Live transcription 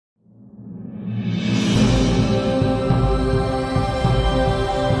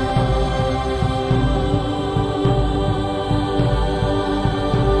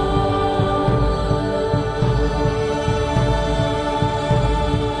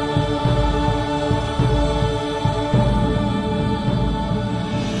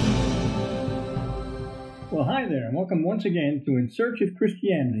welcome once again to In Search of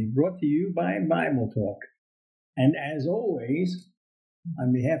Christianity, brought to you by Bible Talk. And as always,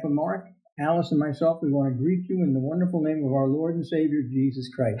 on behalf of Mark, Alice, and myself, we want to greet you in the wonderful name of our Lord and Savior, Jesus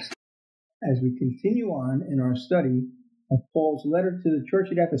Christ, as we continue on in our study of Paul's letter to the church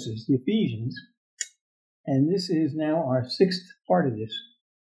at Ephesus, the Ephesians. And this is now our sixth part of this,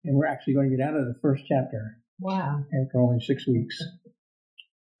 and we're actually going to get out of the first chapter. Wow. After only 6 weeks.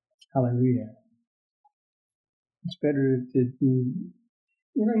 Hallelujah. It's better to do,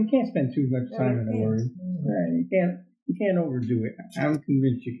 you can't spend too much time in the Word. You can't overdo it. I'm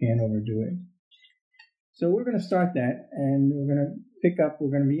convinced you can't overdo it. So we're going to start that, and we're going to pick up,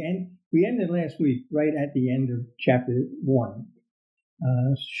 we ended last week right at the end of chapter 1,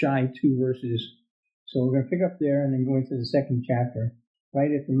 shy 2 verses. So we're going to pick up there and then go into the second chapter, right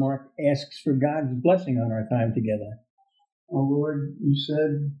after Mark asks for God's blessing on our time together. Oh Lord, you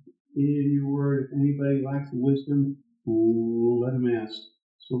said in your word, if anybody lacks wisdom, let him ask.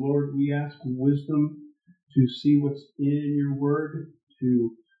 So Lord, we ask wisdom to see what's in your word,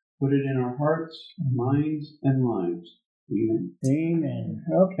 to put it in our hearts, minds, and lives. Amen. Amen.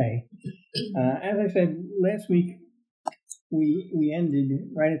 Okay. As I said, last week we ended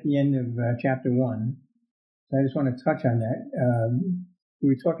right at the end of chapter 1. So I just want to touch on that. We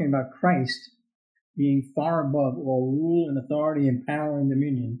were talking about Christ being far above all rule and authority and power and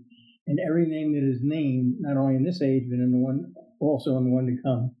dominion, and every name that is named, not only in this age, but in the one, also in the one to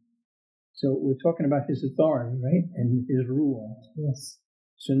come. So we're talking about his authority, right? And his rule. Yes.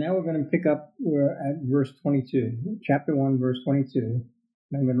 So now we're going to pick up, we're at verse 22, chapter 1, verse 22. And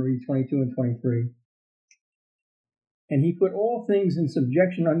I'm going to read 22 and 23. And he put all things in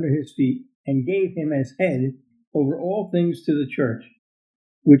subjection under his feet, and gave him as head over all things to the church,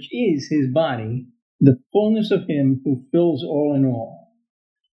 which is his body, the fullness of him who fills all in all.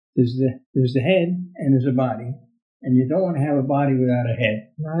 There's the head and there's a body, and you don't want to have a body without a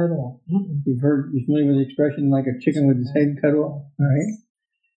head. Not at all. Mm-mm. You're familiar with the expression, like a chicken with its head cut off? All right.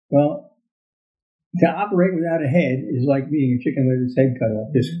 Well, to operate without a head is like being a chicken with its head cut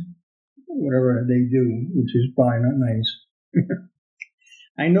off, just whatever they do, which is probably not nice.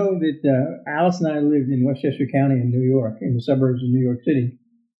 I know that Alice and I lived in Westchester County in New York, in the suburbs of New York City,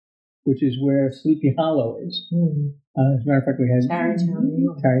 which is where Sleepy Hollow is. Mm-hmm. As a matter of fact, we had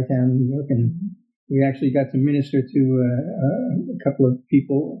Tarrytown, New York, and we actually got to minister to a couple of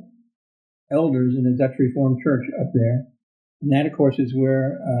people, elders in the Dutch Reformed Church up there. And that, of course, is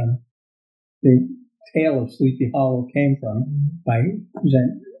where the tale of Sleepy Hollow came from, by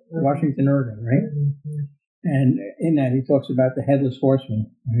Washington Irving, right? Mm-hmm. And in that, he talks about the headless horseman,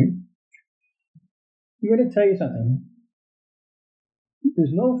 right? I'm going to tell you something.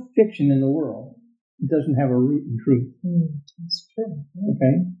 There's no fiction in the world that doesn't have a root in truth. That's true.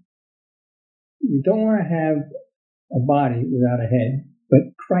 Okay? You don't want to have a body without a head,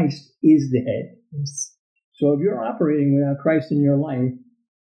 but Christ is the head. Yes. So if you're operating without Christ in your life,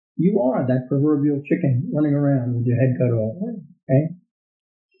 you are that proverbial chicken running around with your head cut off. Okay?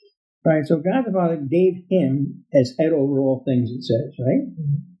 Right, so God the Father gave him as head over all things, it says, right?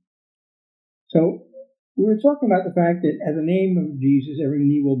 Mm-hmm. So we were talking about the fact that at the name of Jesus, every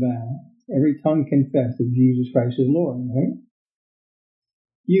knee will bow, every tongue confess that Jesus Christ is Lord, right?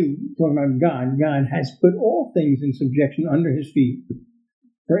 Talking about God has put all things in subjection under his feet.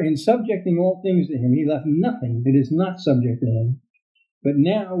 For in subjecting all things to him, he left nothing that is not subject to him. But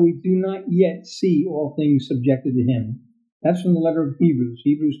now we do not yet see all things subjected to him. That's from the letter of Hebrews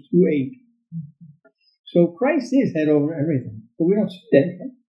 2:8. So Christ is head over everything, but we don't see that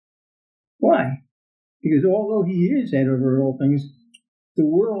yet. Why? Because although he is head over all things, the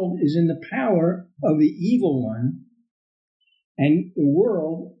world is in the power of the evil one, and the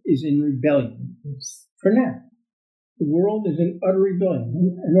world is in rebellion. For now, the world is in utter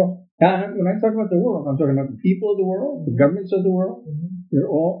rebellion. And when I talk about the world, I'm talking about the people of the world, the governments of the world. They're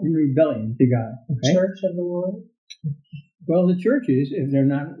all in rebellion to God. Okay? The church of the world. Well, the churches, if they're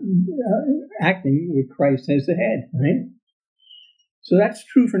not acting with Christ as the head, right? So that's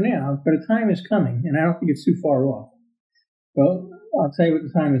true for now, but a time is coming, and I don't think it's too far off. Well, I'll tell you what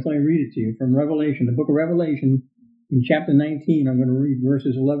the time is. Let me read it to you from Revelation, the book of Revelation, in chapter 19. I'm going to read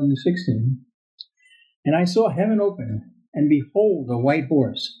verses 11 to 16. And I saw heaven open, and behold, a white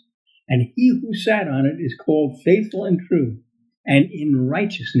horse, and he who sat on it is called Faithful and True, and in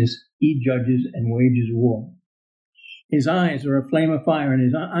righteousness he judges and wages war. His eyes are a flame of fire,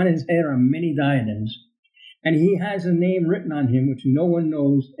 and on his head are many diadems. And he has a name written on him which no one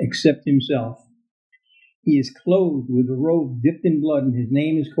knows except himself. He is clothed with a robe dipped in blood, and his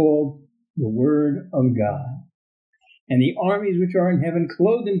name is called the Word of God. And the armies which are in heaven,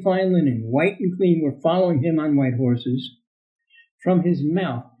 clothed in fine linen, white and clean, were following him on white horses. From his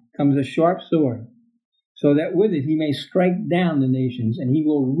mouth comes a sharp sword, so that with it he may strike down the nations, and he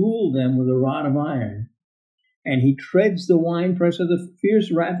will rule them with a rod of iron. And he treads the winepress of the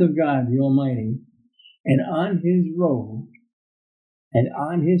fierce wrath of God, the Almighty. And on his robe and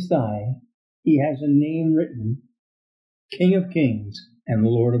on his thigh he has a name written, King of Kings and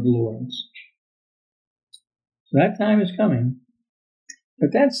Lord of Lords. So that time is coming.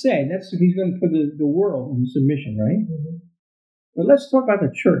 But that said, he's going to put the world in submission, right? Mm-hmm. But let's talk about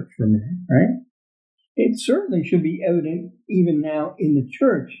the church for a minute, right? It certainly should be evident even now in the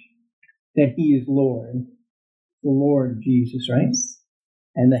church that he is Lord, the Lord Jesus, right? Yes.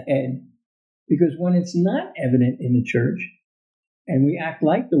 And the head. Because when it's not evident in the church and we act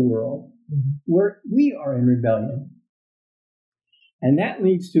like the world, we are in rebellion. And that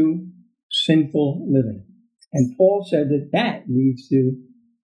leads to sinful living. And Paul said that leads to,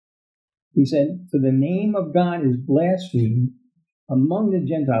 he said, for the name of God is blasphemed among the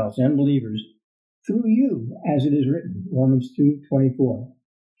Gentiles, the unbelievers, through you, as it is written, Romans 2:24.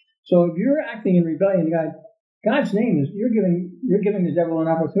 So if you're acting in rebellion to God, God's name is, you're giving the devil an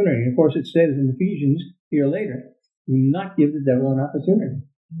opportunity. And of course it says in Ephesians here later, do not give the devil an opportunity.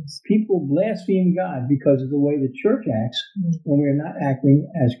 Yes. People blaspheme God because of the way the church acts when we're not acting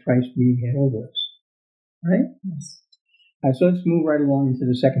as Christ being head over us. Right? Yes. So let's move right along into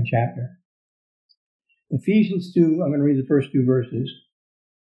the second chapter. Ephesians 2, I'm going to read the first two verses.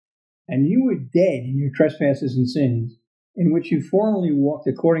 And you were dead in your trespasses and sins, in which you formerly walked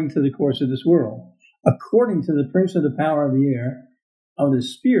according to the course of this world, according to the prince of the power of the air, of the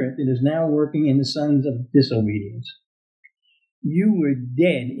spirit that is now working in the sons of disobedience. You were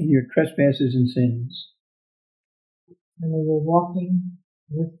dead in your trespasses and sins. And we were walking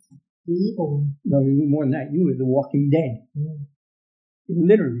with the evil one. No, more than that, you were the walking dead.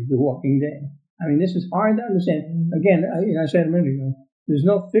 Literally the walking dead. I mean, this is hard to understand. Again, I said a minute ago, there's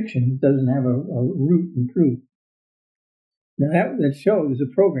no fiction that doesn't have a root in truth. Now that show is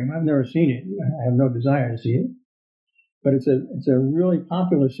a program. I've never seen it. I have no desire to see it. But it's a really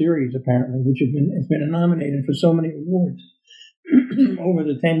popular series apparently, which it's been nominated for so many awards over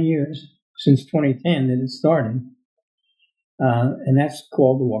the 10 years since 2010 that it started. And that's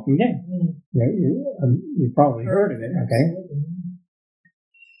called The Walking Dead. You've probably heard of it, okay?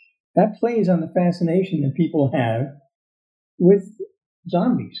 That plays on the fascination that people have with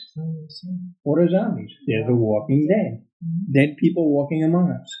zombies. What are zombies? They're the walking dead. Dead people walking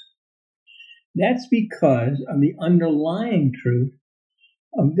among us. That's because of the underlying truth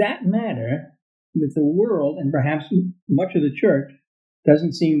of that matter that the world, and perhaps much of the church,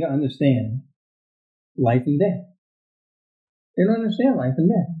 doesn't seem to understand. Life and death. They don't understand life and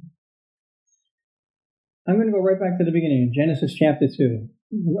death. I'm going to go right back to the beginning, Genesis chapter 2.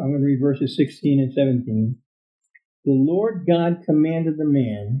 I'm going to read verses 16 and 17. The Lord God commanded the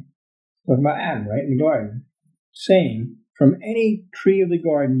man, talking about Adam, right, in the garden, saying, from any tree of the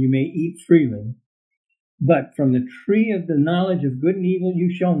garden you may eat freely, but from the tree of the knowledge of good and evil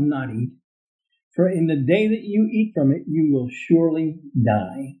you shall not eat. For in the day that you eat from it, you will surely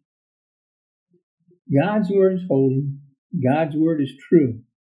die. God's word is holy. God's word is true,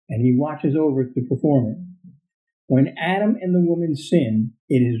 and he watches over it to perform it. When Adam and the woman sinned,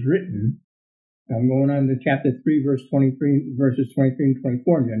 it is written, I'm going on to chapter 3, verses 23 and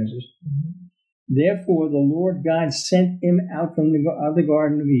 24 in Genesis. Therefore the Lord God sent him out from the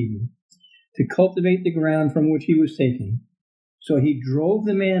Garden of Eden to cultivate the ground from which he was taken. So he drove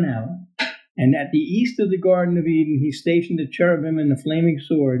the man out, and at the east of the Garden of Eden he stationed a cherubim and a flaming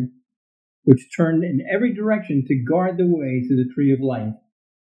sword, which turned in every direction to guard the way to the tree of life.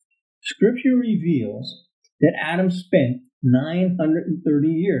 Scripture reveals that Adam spent 930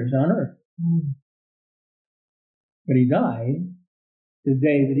 years on earth. But he died the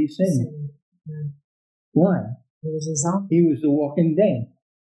day that he sinned. Why? He was the walking dead.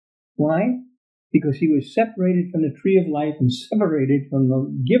 Why? Because he was separated from the tree of life and separated from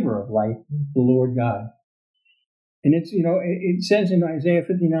the giver of life, the Lord God. And it's, it says in Isaiah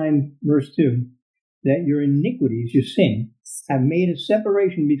 59 verse 2, that your iniquities, your sin, have made a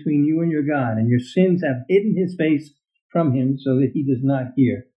separation between you and your God, and your sins have hidden his face from him so that he does not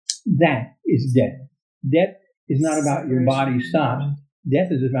hear. That is death. Death is not about your body stops.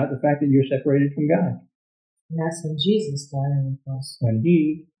 Death is about the fact that you're separated from God. And that's when Jesus died on the cross. When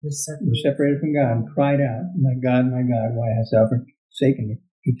he was separated from God and cried out, my God, why hast thou forsaken me?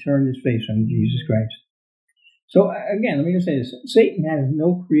 He turned his face from Jesus Christ. So again, let me just say this. Satan has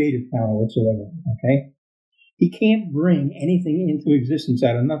no creative power whatsoever, okay? He can't bring anything into existence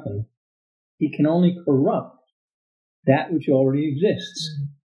out of nothing. He can only corrupt that which already exists.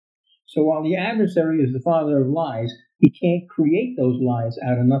 So while the adversary is the father of lies, he can't create those lies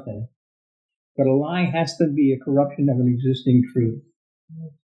out of nothing. But a lie has to be a corruption of an existing truth.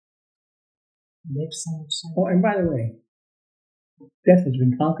 Makes so much sense. Oh, and by the way, death has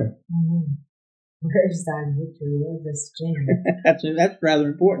been conquered. Where is that victory? Where is this change? That's rather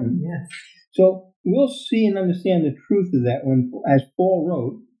important. Yes. So we'll see and understand the truth of that when, as Paul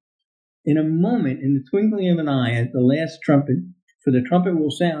wrote, in a moment, in the twinkling of an eye, at the last trumpet, for the trumpet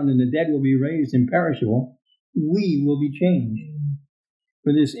will sound and the dead will be raised imperishable, we will be changed.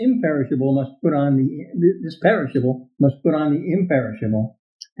 For this imperishable must put on this perishable must put on the imperishable,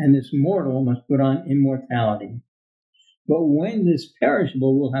 and this mortal must put on immortality. But when this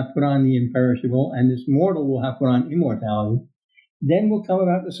perishable will have put on the imperishable, and this mortal will have put on immortality, then will come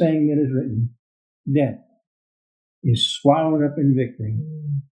about the saying that is written, death is swallowed up in victory.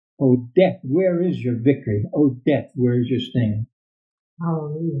 O death, where is your victory? O death, where is your sting?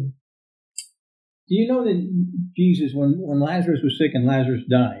 Hallelujah. Do you know that Jesus, when Lazarus was sick and Lazarus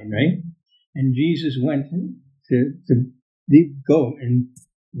died, right? And Jesus went to go and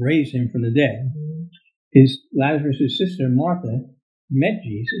raise him from the dead. Lazarus' sister Martha met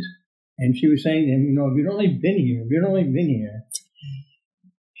Jesus, and she was saying to him, if you'd only been here,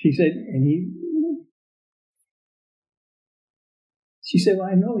 she said, she said, well,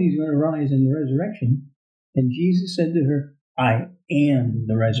 I know he's going to rise in the resurrection. And Jesus said to her, I am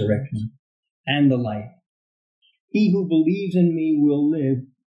the resurrection and the life. He who believes in me will live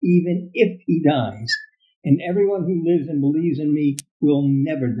even if he dies, and everyone who lives and believes in me will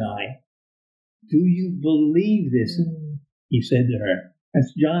never die. Do you believe this? He said to her.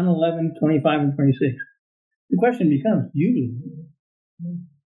 That's John 11, 25 and 26. The question becomes, do you believe it?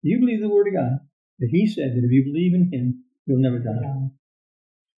 Do you believe the word of God? That he said that if you believe in him, you'll never die.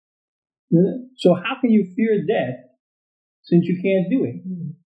 So how can you fear death since you can't do it?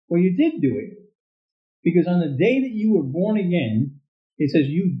 Well, you did do it. Because on the day that you were born again, it says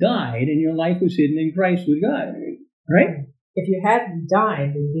you died and your life was hidden in Christ with God. Right? If you hadn't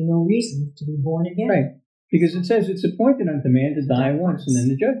died, there'd be no reason to be born again. Right. Because it says it's appointed unto man to die once and then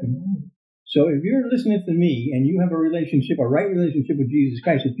the judgment. So if you're listening to me and you have a right relationship with Jesus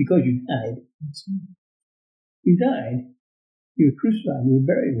Christ, it's because you died. You died. You were crucified. You were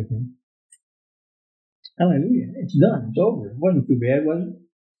buried with him. Hallelujah. It's done. It's over. It wasn't too bad, was it?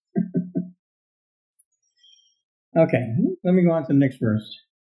 Okay. Let me go on to the next verse.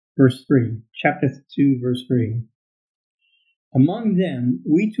 Verse 3. Chapter 2, verse 3. Among them,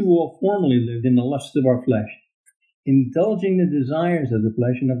 we too all formerly lived in the lusts of our flesh, indulging the desires of the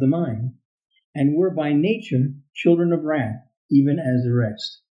flesh and of the mind, and were by nature children of wrath, even as the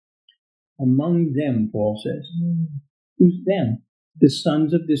rest. Among them, Paul says. Who's them? The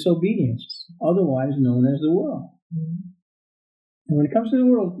sons of disobedience, otherwise known as the world. And when it comes to the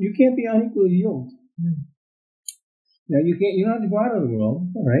world, you can't be unequally yoked. Now you don't have to go out of the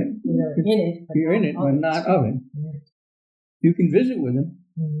world, all right? You're in it, but not of it. You can visit with them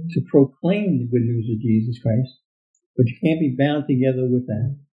to proclaim the good news of Jesus Christ, but you can't be bound together with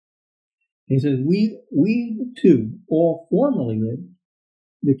them. He says, we too all formerly lived.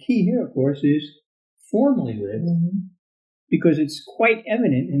 The key here, of course, is formerly lived, because it's quite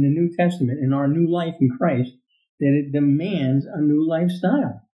evident in the New Testament, in our new life in Christ, that it demands a new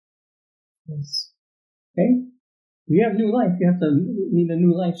lifestyle. Yes. Okay? If you have new life, you have to need a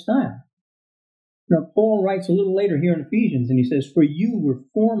new lifestyle. Now, Paul writes a little later here in Ephesians, and he says, for you were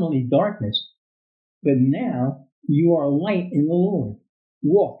formerly darkness, but now you are light in the Lord.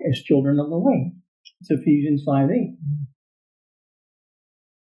 Walk as children of the light. It's Ephesians 5:8.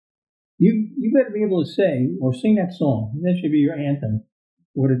 You better be able to say or sing that song. That should be your anthem.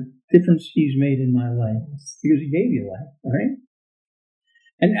 What a difference he's made in my life. Because he gave you life, all right?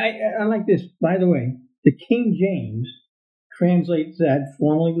 And I like this, by the way. The King James translates that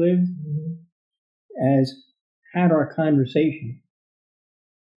formerly lived as had our conversation.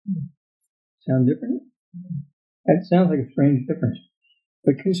 Sound different? That sounds like a strange difference.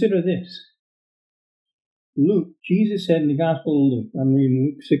 But consider this. Luke, Jesus said in the Gospel of Luke, I'm reading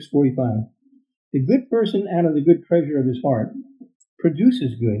Luke 6:45, the good person out of the good treasure of his heart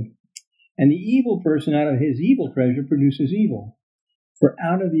produces good, and the evil person out of his evil treasure produces evil. For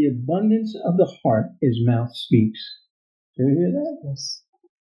out of the abundance of the heart his mouth speaks. Did you hear that? Yes.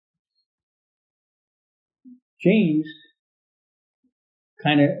 James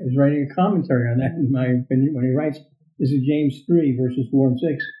kind of is writing a commentary on that, in my opinion, when he writes, this is James 3, verses 4 and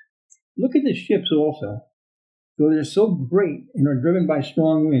 6. Look at the ships also. Though they're so great and are driven by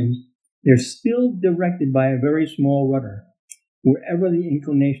strong winds, they're still directed by a very small rudder, wherever the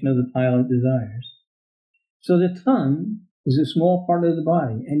inclination of the pilot desires. So the tongue is a small part of the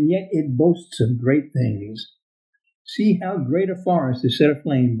body, and yet it boasts of great things. See how great a forest is set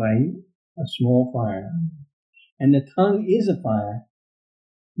aflame by a small fire. And the tongue is a fire,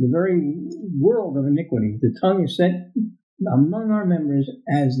 the very world of iniquity. The tongue is set among our members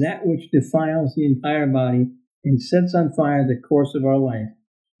as that which defiles the entire body and sets on fire the course of our life,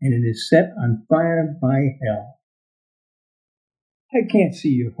 and it is set on fire by hell. I can't see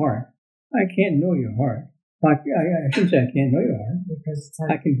your heart. I can't know your heart. I shouldn't say I can't know your heart. Because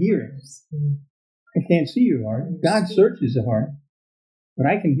I can hear it. I can't see your heart. God searches the heart. But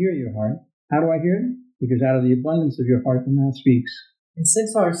I can hear your heart. How do I hear it? Because out of the abundance of your heart the mouth speaks. And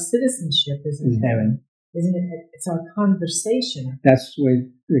since our citizenship is in heaven, isn't it? It's our conversation. That's the way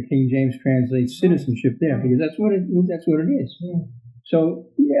the King James translates citizenship there, because that's what it is. Yeah. So,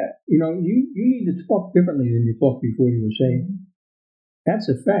 yeah, you need to talk differently than you talked before you were saved. That's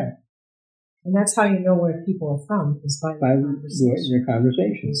a fact. And that's how you know where people are from, is by your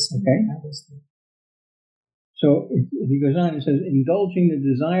conversations. Okay? So he goes on, it says, indulging the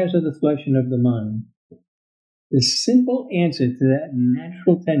desires of the flesh and of the mind. The simple answer to that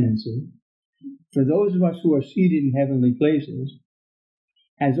natural tendency, for those of us who are seated in heavenly places,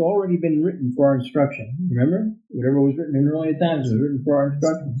 has already been written for our instruction. Remember? Whatever was written in earlier times was written for our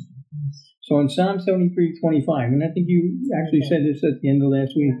instruction. So in Psalm 73:25, and I think you actually said this at the end of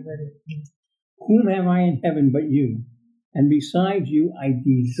last week, whom have I in heaven but you? And besides you, I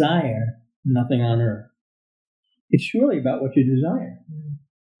desire nothing on earth. It's surely about what you desire.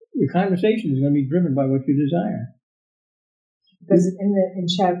 Your conversation is going to be driven by what you desire. Because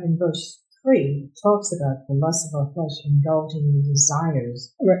in verse 3, it talks about the lust of our flesh indulging the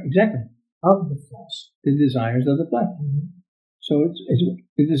desires Right, exactly. of the flesh. The desires of the flesh. Mm-hmm. So it's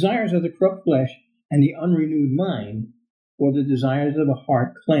the desires of the corrupt flesh and the unrenewed mind, or the desires of the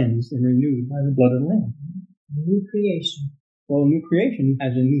heart cleansed and renewed by the blood of the Lamb. New creation. Well, a new creation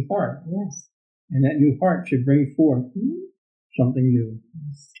has a new heart. Yes. And that new heart should bring forth something new.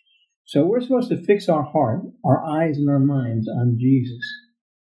 Yes. So we're supposed to fix our heart, our eyes and our minds on Jesus,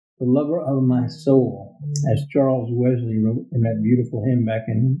 the lover of my soul, as Charles Wesley wrote in that beautiful hymn back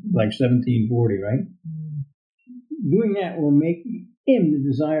in like 1740, right? Doing that will make him the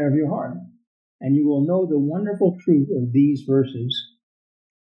desire of your heart. And you will know the wonderful truth of these verses.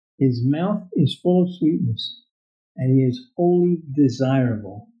 His mouth is full of sweetness, and he is wholly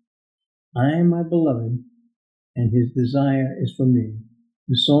desirable. I am my beloved, and his desire is for me.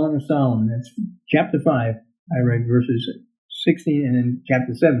 The Song of Solomon, that's chapter 5, I read verses 16, and then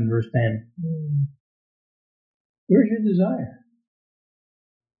chapter 7, verse 10. Where's your desire?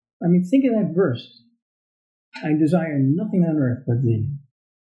 I mean, think of that verse. I desire nothing on earth but thee.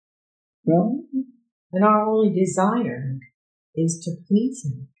 Well, and our only desire is to please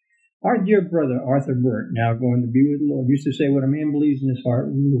him. Our dear brother Arthur Burt, now going to be with the Lord, used to say, what a man believes in his heart,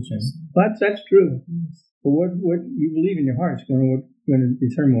 rules him. But that's true. Yes. But what you believe in your heart is going to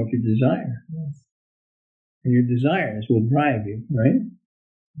determine what you desire. Yes. And your desires will drive you, right?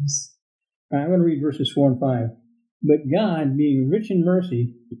 Yes. I'm going to read verses 4 and 5. But God, being rich in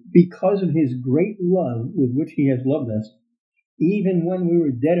mercy, because of his great love with which he has loved us, even when we were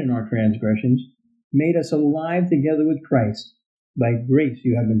dead in our transgressions, made us alive together with Christ. By grace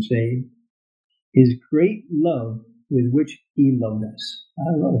you have been saved. His great love with which he loved us.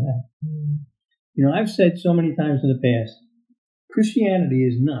 I love that. I've said so many times in the past, Christianity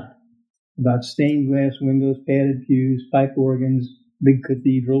is not about stained glass windows, padded pews, pipe organs, big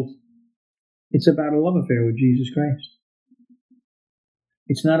cathedrals. It's about a love affair with Jesus Christ.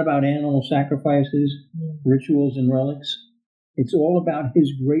 It's not about animal sacrifices, rituals, and relics. It's all about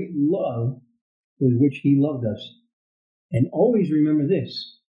his great love with which he loved us. And always remember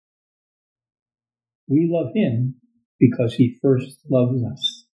this. We love him because he first loved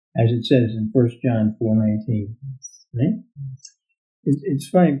us, as it says in 1 John 4:19. Right? It's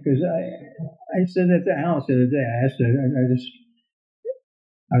funny because I said that to Alice the other day. I asked her,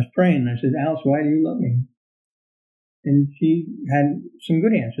 I was praying, and I said, Alice, why do you love me? And she had some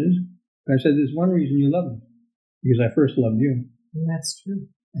good answers. But I said, there's one reason you love me, because I first loved you. And that's true.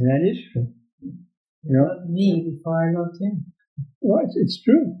 And that is true. You loved me before I loved him. Well, it's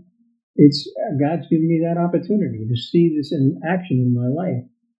true. It's God's given me that opportunity to see this in action in my life.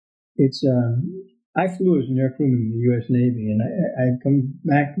 I flew as an air crewman in the U.S. Navy, and I'd come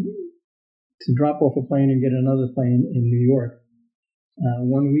back to drop off a plane and get another plane in New York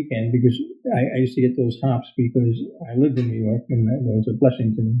one weekend, because I used to get those hops because I lived in New York, and that was a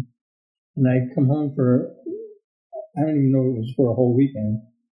blessing to me. And I'd come home I don't even know if it was for a whole weekend.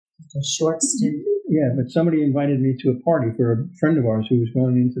 A short stint. Yeah, but somebody invited me to a party for a friend of ours who was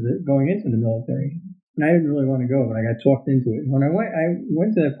going into the military. And I didn't really want to go, but I got talked into it. When I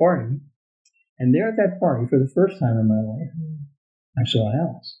went to that party, and there at that party, for the first time in my life, I saw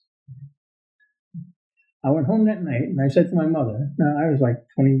Alice. I went home that night, and I said to my mother, now I was like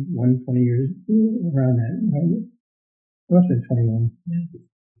 21, 20 years, around that. I must have been 21.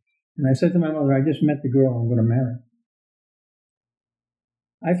 And I said to my mother, I just met the girl I'm going to marry.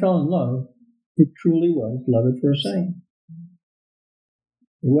 I fell in love. It truly was love at first sight.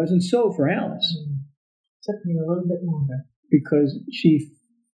 It wasn't so for Alice. Took me a little bit longer. Because she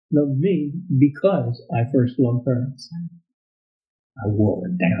loved me because I first loved her. I wore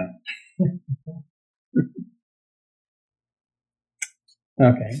it down.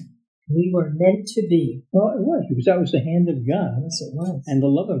 Okay. We were meant to be. Well, it was, because that was the hand of God. Yes, it was. And the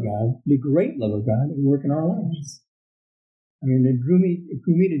love of God, the great love of God, at work in our lives. I mean, it drew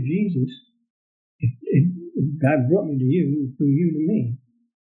me to Jesus. God brought me to you, it drew you to me.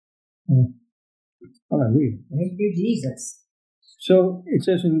 Hallelujah. Thank you, Jesus. So it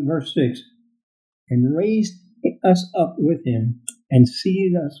says in verse 6, and raised us up with him and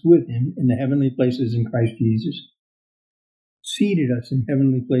seated us with him in the heavenly places in Christ Jesus. Seated us in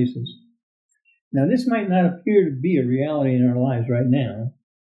heavenly places. Now this might not appear to be a reality in our lives right now,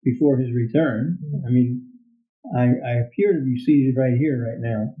 before his return. I mean, I appear to be seated right here, right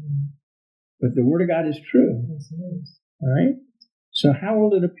now. But the Word of God is true. Yes, it is. All right? So how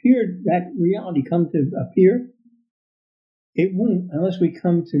will it appear, that reality come to appear? It won't unless we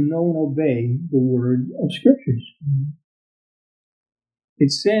come to know and obey the word of Scriptures.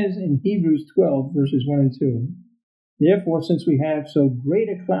 It says in Hebrews 12, verses 1 and 2, therefore, since we have so great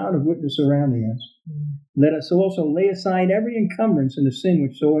a cloud of witness surrounding us, let us also lay aside every encumbrance and the sin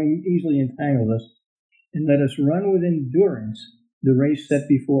which so easily entangles us, and let us run with endurance the race set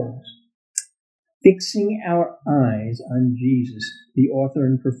before us, fixing our eyes on Jesus, the author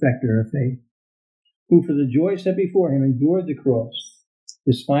and perfecter of faith, who for the joy set before him endured the cross,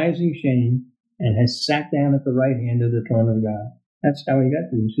 despising shame, and has sat down at the right hand of the throne of God. That's how he got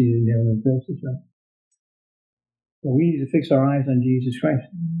to be seated in the heavenly places, right? But we need to fix our eyes on Jesus Christ.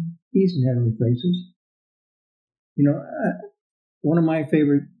 He's in heavenly places. You know, one of my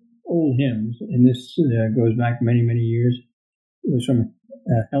favorite old hymns, and this goes back many, many years, it was from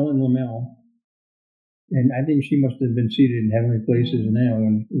Helen Lamell. And I think she must have been seated in heavenly places now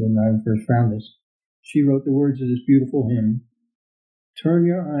when I first found this. She wrote the words of this beautiful hymn. Turn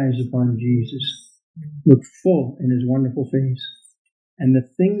your eyes upon Jesus. Look full in his wonderful face. And the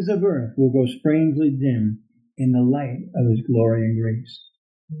things of earth will go strangely dim in the light of his glory and grace.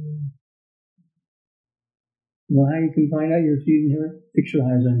 You know how you can find out you're seated in heaven? Fix your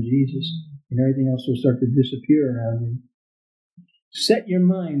eyes on Jesus, and everything else will start to disappear around you. Set your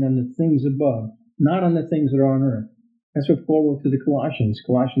mind on the things above, not on the things that are on earth. That's what Paul wrote to the Colossians,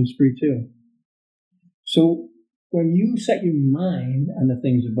 Colossians 3:2. So when you set your mind on the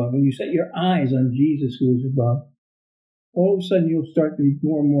things above, when you set your eyes on Jesus who is above, all of a sudden you'll start to be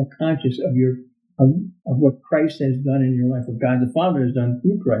more and more conscious of what Christ has done in your life, what God the Father has done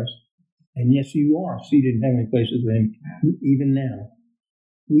through Christ. And yes, you are seated in heavenly places with him, even now.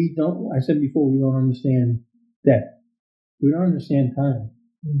 I said before, we don't understand death. We don't understand time.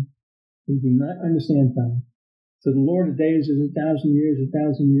 We do not understand time. To the Lord, a day is as 1,000 years,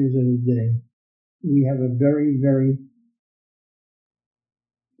 1,000 years as a day. We have a very, very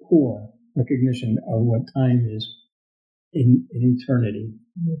poor recognition of what time is in eternity.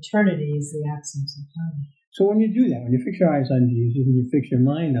 Eternity is the absence of time. So when you do that, when you fix your eyes on Jesus and you fix your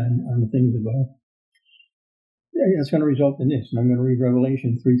mind on the things above, that's going to result in this. And I'm going to read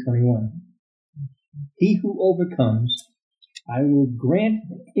Revelation 3:21. He who overcomes, I will grant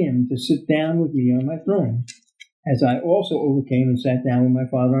him to sit down with me on my throne, as I also overcame and sat down with my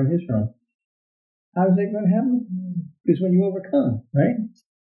Father on his throne. How is that going to happen? Because when you overcome, right?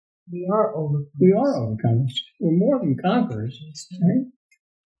 We are overcomers. We are overcomers. We're more than conquerors, right?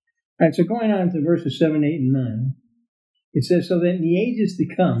 All right, so going on to verses 7, 8, and 9, it says, so that in the ages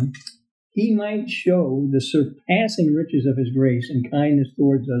to come, he might show the surpassing riches of his grace and kindness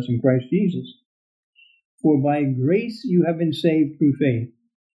towards us in Christ Jesus. For by grace you have been saved through faith,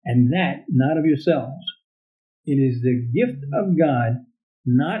 and that not of yourselves. It is the gift of God,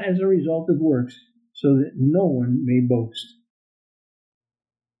 not as a result of works, so that no one may boast.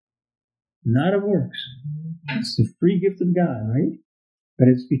 Not of works. It's the free gift of God, right? But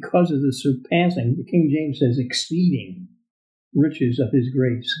it's because of the surpassing, the King James says, exceeding riches of his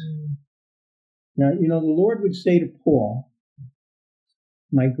grace. Now, you know, the Lord would say to Paul,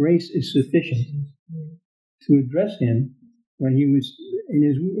 my grace is sufficient, to address him when he was in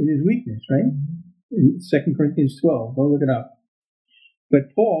his weakness, right? In 2 Corinthians 12, go look it up.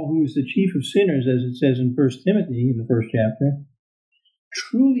 But Paul, who is the chief of sinners, as it says in 1 Timothy, in the first chapter,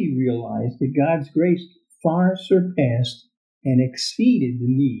 truly realized that God's grace far surpassed and exceeded the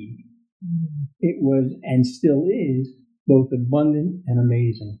need. It was, and still is, both abundant and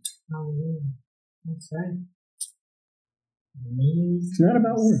amazing. Hallelujah. That's right. Amazing. It's not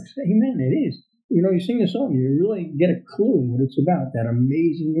about works. Amen. It is. You know, you sing the song, you really get a clue what it's about, that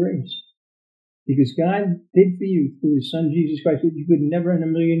amazing grace. Because God did for you through His Son, Jesus Christ, what you could never in a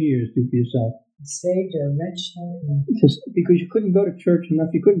million years do for yourself. He saved a wretch like me. Because you couldn't go to church enough,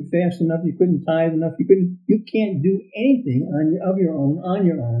 you couldn't fast enough, you couldn't tithe enough, you can't do anything on your own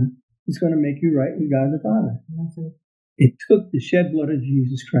that's going to make you right with God the Father. Nothing. It took the shed blood of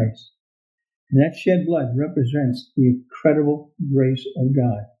Jesus Christ. And that shed blood represents the incredible grace of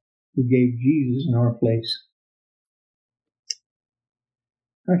God, who gave Jesus in our place.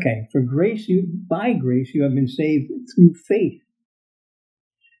 Okay, by grace you have been saved through faith.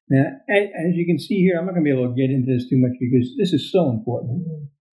 Now, as you can see here, I'm not going to be able to get into this too much because this is so important.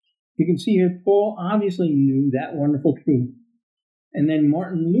 You can see here, Paul obviously knew that wonderful truth. And then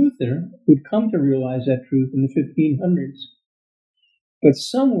Martin Luther would come to realize that truth in the 1500s. But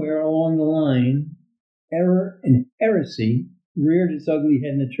somewhere along the line, error and heresy reared its ugly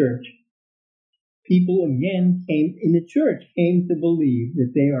head in the church. People again came to believe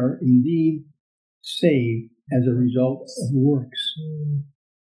that they are indeed saved as a result of works.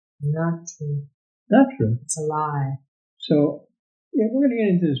 Not true. Not true. It's a lie. So, yeah, we're going to get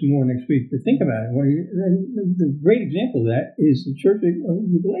into this more next week, but think about it. The great example of that is the church of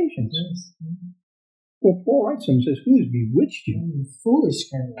the Galatians. Yes. Well, Paul writes to them and says, "Who has bewitched you?" Foolish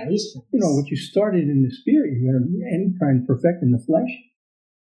Galatians. You know, what you started in the spirit, you're going to end trying to perfect in the flesh.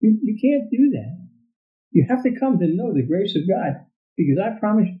 You can't do that. You have to come to know the grace of God, because I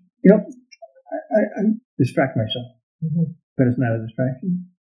promise you, I distract myself, but it's not a distraction.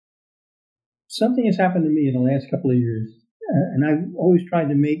 Something has happened to me in the last couple of years, and I've always tried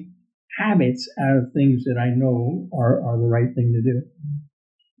to make habits out of things that I know are the right thing to do.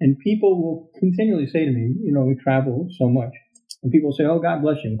 And people will continually say to me, we travel so much, and people say, "Oh, God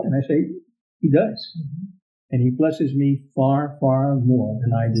bless you," and I say, He does, and He blesses me far, far more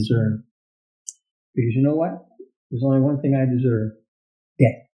than I deserve. Because you know what? There's only one thing I deserve: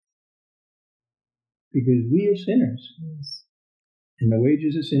 death. Because we are sinners, and the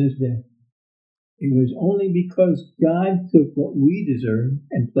wages of sin is death. It was only because God took what we deserve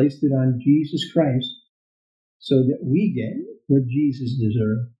and placed it on Jesus Christ so that we get what Jesus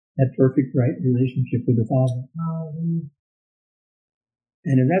deserved, that perfect right relationship with the Father.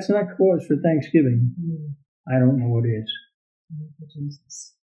 And if that's not cause for thanksgiving, I don't know what is.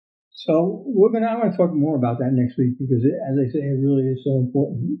 So I want to talk more about that next week because, as I say, it really is so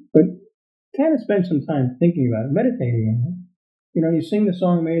important. But kind of spend some time thinking about it, meditating on it. You sing the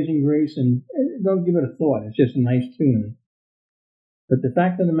song Amazing Grace and don't give it a thought. It's just a nice tune. But the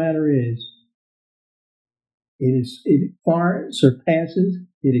fact of the matter is, it far surpasses,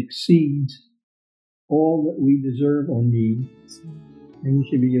 it exceeds all that we deserve or need. And we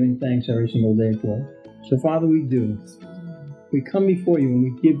should be giving thanks every single day for it. So, Father, we do. We come before you and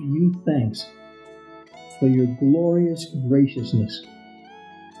we give you thanks for your glorious graciousness.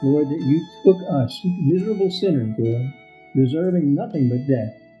 Lord, that you took us, miserable sinners, Lord, deserving nothing but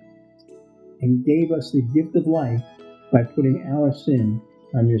death, and gave us the gift of life by putting our sin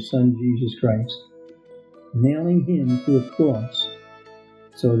on your Son, Jesus Christ, nailing him to a cross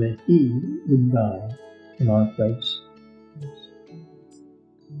so that he would die in our place.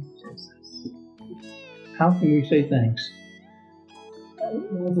 How can we say thanks?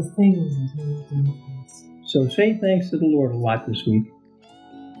 All the things that he has done for us. So say thanks to the Lord a lot this week.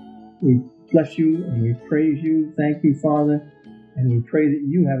 We bless you and we praise you. Thank you, Father. And we pray that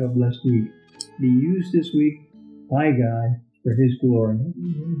you have a blessed week. Be used this week by God for his glory.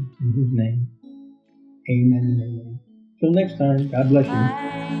 In his name. Amen and amen. Till next time, God bless you.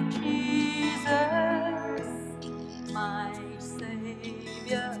 My Jesus, my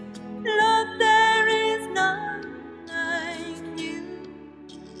Savior, Lord, there is none like you.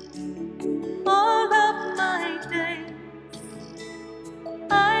 All of my days,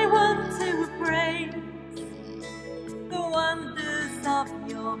 I want to praise the wonders of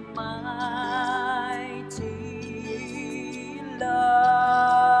your mighty love.